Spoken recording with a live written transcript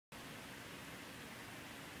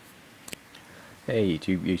Hey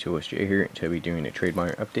YouTube, Yugioh here. Today we'll be doing a trade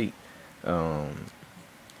miner update. But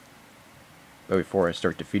before I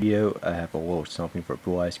start the video, I have a little something for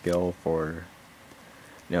Blue Eye Skill for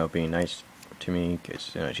being nice to me,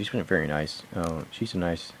 because she's been very nice. She's a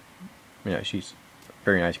nice, she's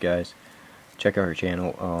very nice, guys. Check out her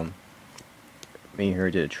channel. Me and her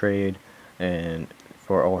did a trade, and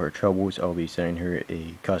for all her troubles, I'll be sending her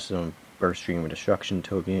a custom burst stream of destruction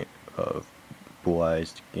token of Blue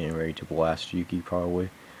Eyes getting ready to blast Yugi probably.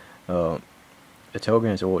 The token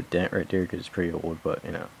has a little dent right there because it's pretty old, but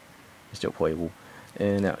it's still playable.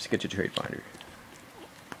 And now let's get to trade finder.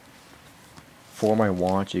 For my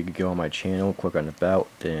wants, you can go on my channel, click on about,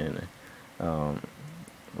 then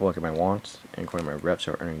look at my wants, and click on my reps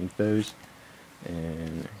are underneath those.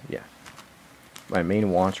 And yeah, my main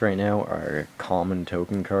wants right now are common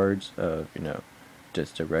token cards of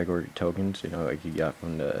just the regular tokens, like you got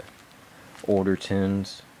from the older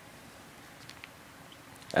tins.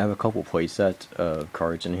 I have a couple playsets of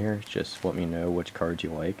cards in here. Just let me know which cards you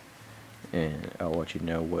like, and I'll let you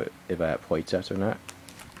know if I have playsets or not.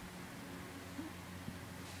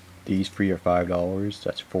 These three are $5.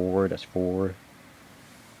 That's 4. That's 4.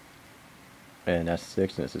 And that's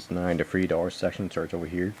 6. And this is 9. The $3 section starts over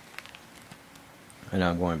here. And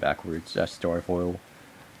I'm going backwards. That's Starfoil.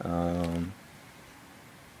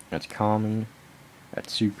 That's common.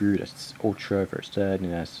 That's super. That's ultra first ed,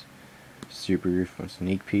 and that's super from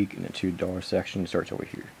sneak peek. And the $2 section starts over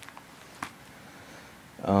here.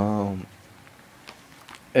 And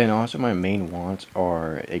also my main wants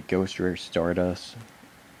are a Ghost Rare Stardust,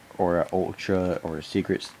 or an Ultra, or a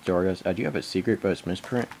Secret Stardust. I do have a secret, but it's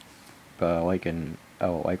misprint. But I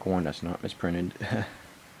like one that's not misprinted.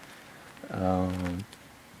 I'm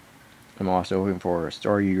also looking for a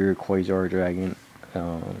Star Yugioh, Quasar Dragon.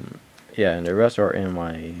 Yeah, and the rest are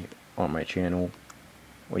on my channel.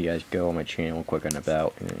 Well, you guys go on my channel, click on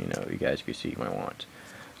about, and you guys can see what I want.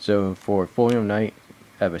 So for Folium Knight,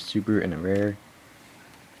 I have a super and a rare.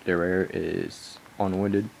 The rare is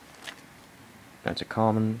Unwinded. That's a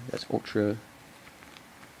common. That's ultra.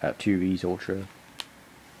 I have 2 of these ultra.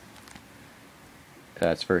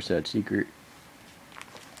 That's first ed secret.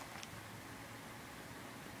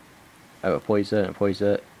 I have a playset and a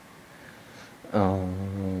playset.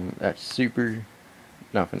 That's super.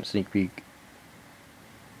 Nothing to sneak peek.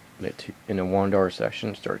 In the $1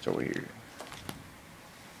 section starts over here.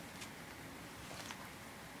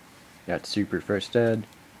 That's super first ed.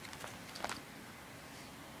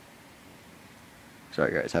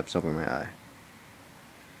 Sorry guys, I have something in my eye.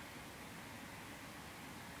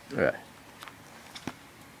 Alright.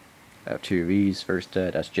 I have 2 of these, first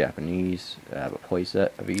ed, that's Japanese. I have a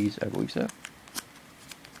playset of these, I believe so.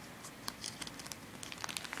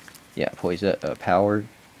 Yeah, playset of power.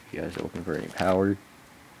 If you guys are looking for any power.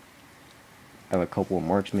 I have a couple of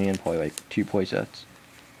Marksman, probably like 2 playsets.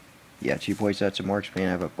 Yeah, 2 playsets of Marksman.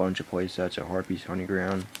 I have a bunch of playsets of Harpies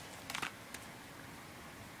Honeyground.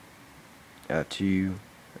 I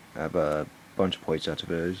have a bunch of playsets of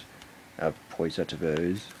those. I have playsets of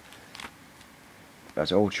those.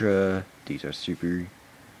 That's ultra. These are super.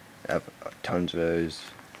 I have tons of those.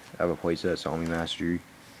 I have a playset Zombie Mastery.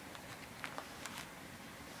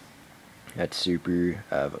 That's super.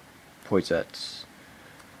 I have playsets.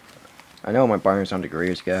 I know my buyers aren't the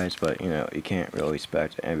greatest, guys, but you can't really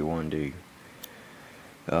expect everyone to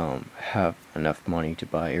have enough money to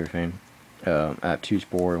buy everything. I have 2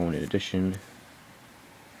 Spore Limited Edition.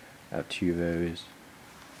 I have 2 of those.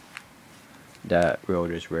 That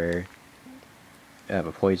really is rare. I have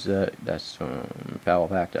a playset. That's from Battle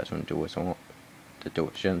Pack. That's from the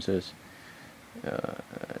Dual Genesis.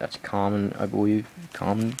 That's common, I believe.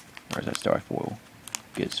 Common? Or is that Starfoil?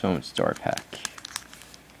 Gets from Star Pack.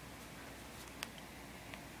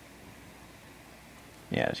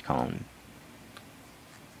 Yeah, it's common.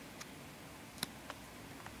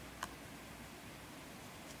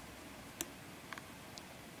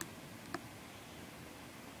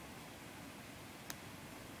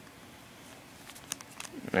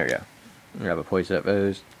 There we go. I have a playset of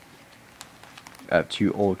those. I have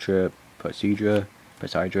 2 Ultra Posidra,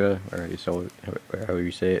 or however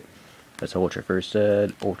you say it. That's Ultra First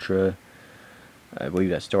Ed, Ultra. I believe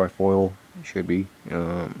that's Starfoil. It should be.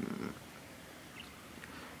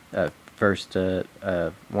 First set,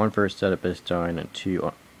 one first set of Pistine and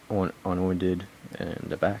 2 Unwinded in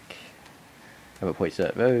the back. I have a playset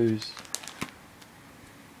of those.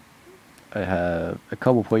 I have a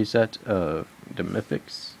couple playsets of the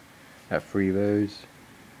Mythics. I have 3 of those.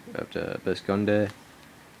 Of the Bisconde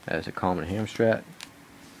as a common Hamstrat.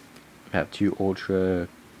 I have 2 Ultra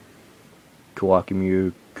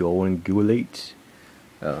Kawakimu Golden Gulate.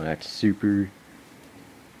 That's super.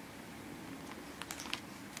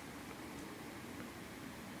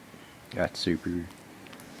 Got super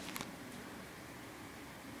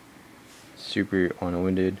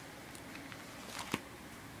unwinded.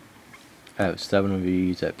 I have 7 of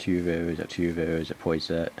these, I have 2 of those, I have 2 of those, a poise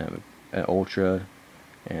set, I have an ultra,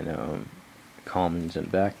 and commons in the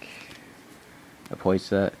back, a poise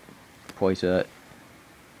set, I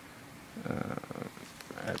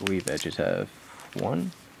believe I just have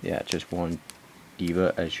 1, yeah, just 1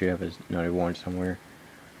 diva. I should have another one somewhere.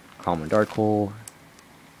 Common dark hole.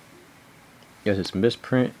 Yes, it's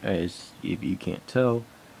misprint, as if you can't tell.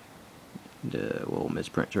 The little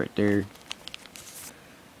misprint's right there. As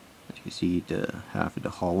you can see, the half of the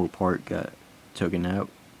hollow part got taken out.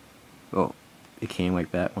 Well, it came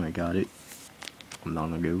like that when I got it. I'm not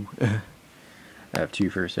gonna go. I have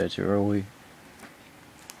 2 first sets early.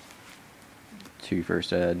 2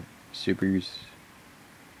 first ed supers.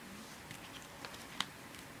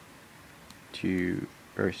 2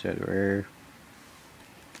 first ed rare.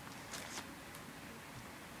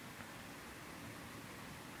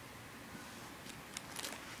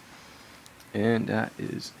 And that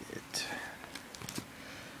is it.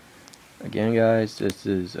 Again, guys, this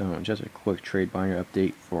is just a quick trade binder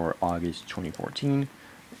update for August 2014.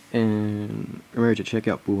 And remember to check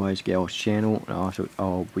out Blue Eyes Gal's channel. And also,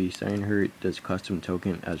 I'll be sending her this custom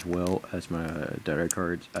token as well as my direct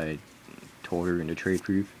cards I told her in the trade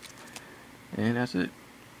proof. And that's it.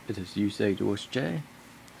 This is Yugioh J,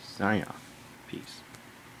 signing off. Peace.